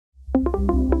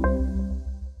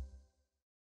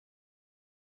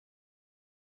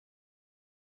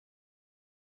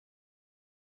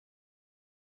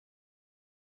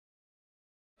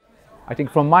I think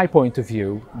from my point of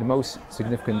view, the most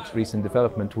significant recent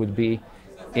development would be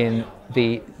in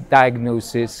the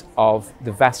diagnosis of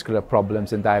the vascular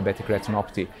problems in diabetic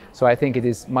retinopathy. So I think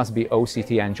must be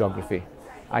OCT angiography.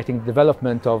 I think the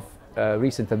development of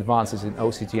recent advances in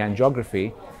OCT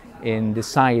angiography in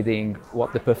deciding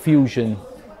what the perfusion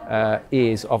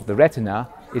is of the retina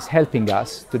is helping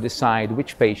us to decide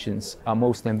which patients are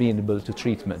most amenable to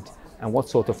treatment and what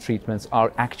sort of treatments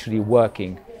are actually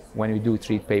working when we do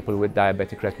treat people with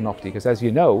diabetic retinopathy. Because as you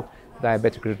know,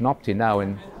 diabetic retinopathy now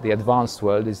in the advanced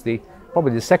world is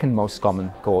probably the second most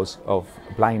common cause of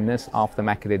blindness after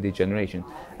macular degeneration.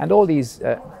 And all these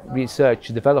research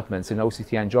developments in OCT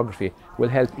angiography will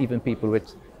help even people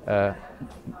with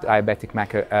diabetic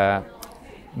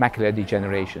macular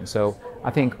degeneration. So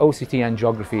I think OCT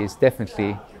angiography is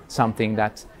definitely something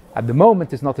that at the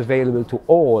moment is not available to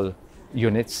all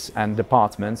units and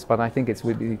departments, but I think it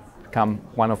will become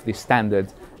one of the standard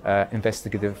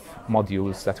investigative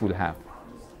modules that we'll have,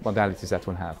 modalities that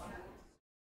we'll have.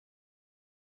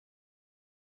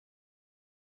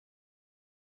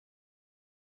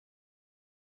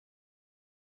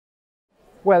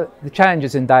 Well, the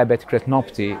challenges in diabetic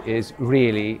retinopathy is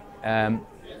really,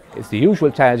 it's the usual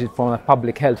challenge from a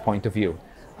public health point of view.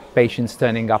 Patients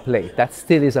turning up late. That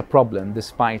still is a problem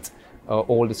despite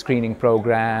all the screening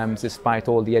programs, despite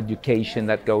all the education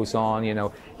that goes on. You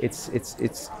know,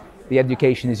 the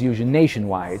education is usually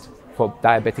nationwide for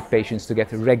diabetic patients to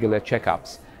get regular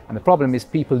checkups. And the problem is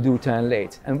people do turn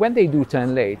late. And when they do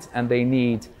turn late and they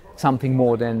need something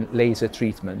more than laser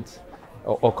treatment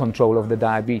or control of the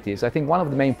diabetes, I think one of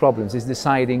the main problems is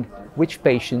deciding which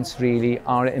patients really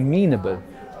are amenable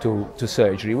to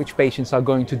surgery, which patients are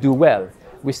going to do well.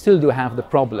 We still do have the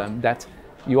problem that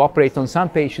you operate on some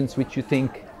patients which you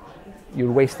think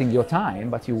you're wasting your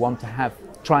time, but you want to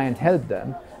try and help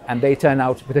them, and they turn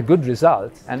out with a good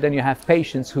result. And then you have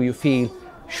patients who you feel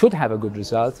should have a good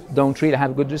result, don't really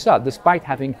have a good result. Despite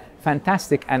having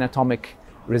fantastic anatomic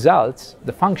results,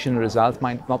 the functional result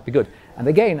might not be good. And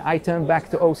again, I turn back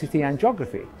to OCT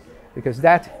angiography, because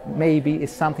that maybe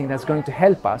is something that's going to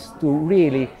help us to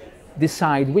really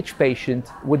decide which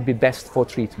patient would be best for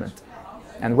treatment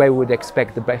and where we would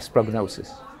expect the best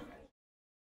prognosis.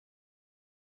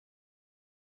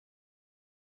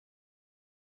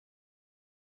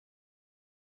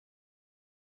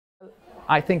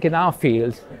 I think in our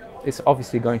field, it's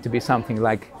obviously going to be something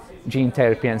like gene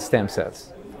therapy and stem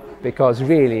cells, because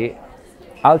really,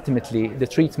 ultimately, the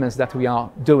treatments that we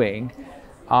are doing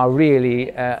are really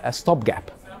a stopgap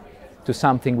to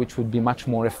something which would be much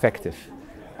more effective.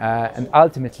 And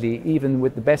ultimately, even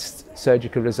with the best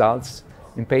surgical results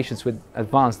in patients with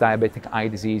advanced diabetic eye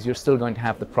disease, you're still going to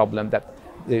have the problem that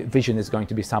the vision is going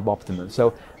to be suboptimal.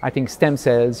 So I think stem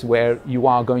cells, where you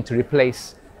are going to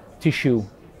replace tissue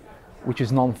which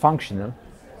is non-functional,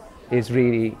 is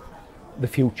really the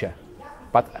future.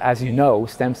 But as you know,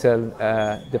 stem cell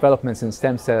developments in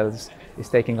stem cells is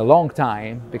taking a long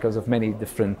time because of many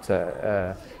different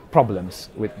problems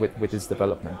with its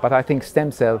development. But I think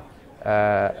stem cell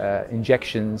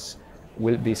injections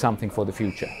will be something for the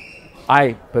future.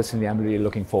 I personally am really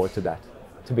looking forward to that,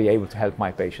 to be able to help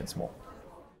my patients more.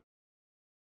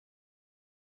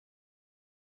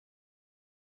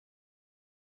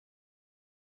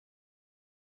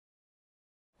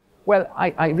 Well,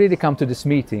 I really come to this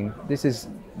meeting.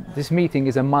 This meeting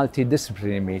is a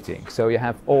multidisciplinary meeting, so you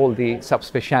have all the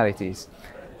subspecialties.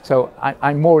 So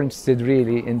I'm more interested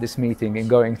really in this meeting in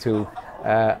going to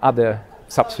other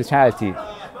subspecialty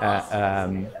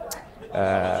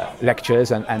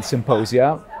lectures and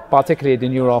symposia, particularly the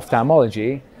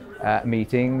neuro-ophthalmology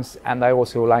meetings, and I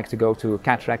also like to go to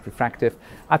cataract refractive.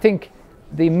 I think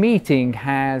the meeting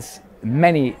has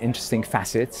many interesting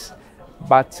facets,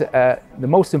 but the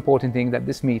most important thing that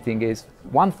this meeting is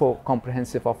one for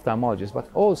comprehensive ophthalmologists, but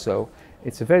also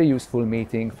it's a very useful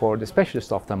meeting for the specialist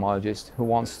ophthalmologist who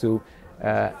wants to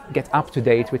get up to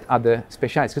date with other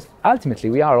specialties, because ultimately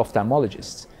we are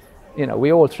ophthalmologists. You know,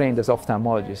 we all trained as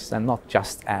ophthalmologists and not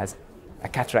just as a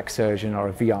cataract surgeon or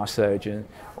a VR surgeon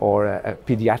or a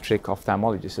pediatric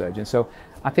ophthalmology surgeon. So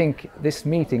I think this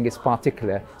meeting is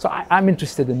particular. So I'm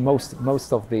interested in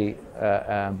most of the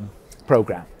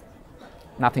program,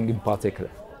 nothing in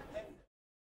particular.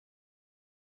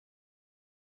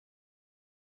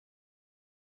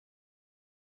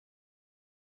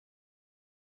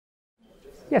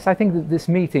 Yes, I think that this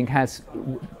meeting has,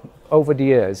 over the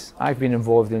years, I've been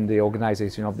involved in the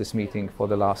organization of this meeting for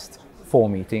the last 4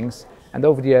 meetings, and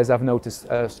over the years I've noticed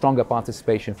a stronger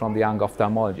participation from the young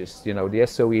ophthalmologists. You know, the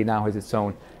SOE now has its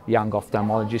own young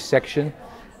ophthalmologist section,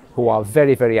 who are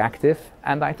very, very active.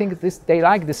 And I think they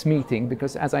like this meeting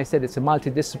because, as I said, it's a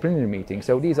multidisciplinary meeting.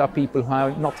 So these are people who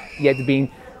are not yet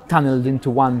being tunneled into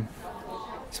one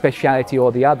speciality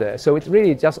or the other. So it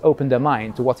really just opened their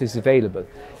mind to what is available.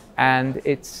 And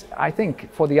it's, I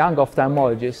think, for the young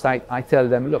ophthalmologists, I tell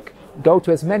them, look, go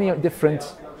to as many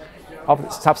different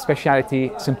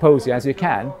subspecialty symposia as you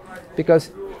can,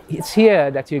 because it's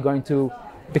here that you're going to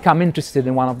become interested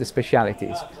in one of the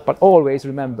specialities. But always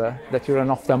remember that you're an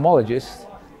ophthalmologist.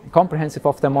 Comprehensive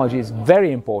ophthalmology is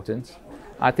very important.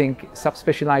 I think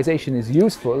subspecialization is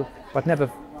useful, but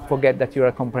never forget that you're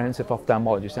a comprehensive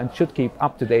ophthalmologist and should keep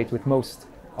up to date with most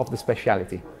of the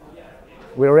specialty.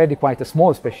 We're already quite a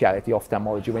small specialty,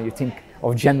 ophthalmology, when you think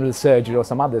of general surgery or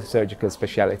some other surgical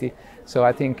specialty. So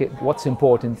I think what's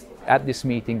important at this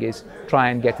meeting is try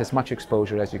and get as much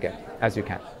exposure as you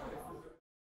can.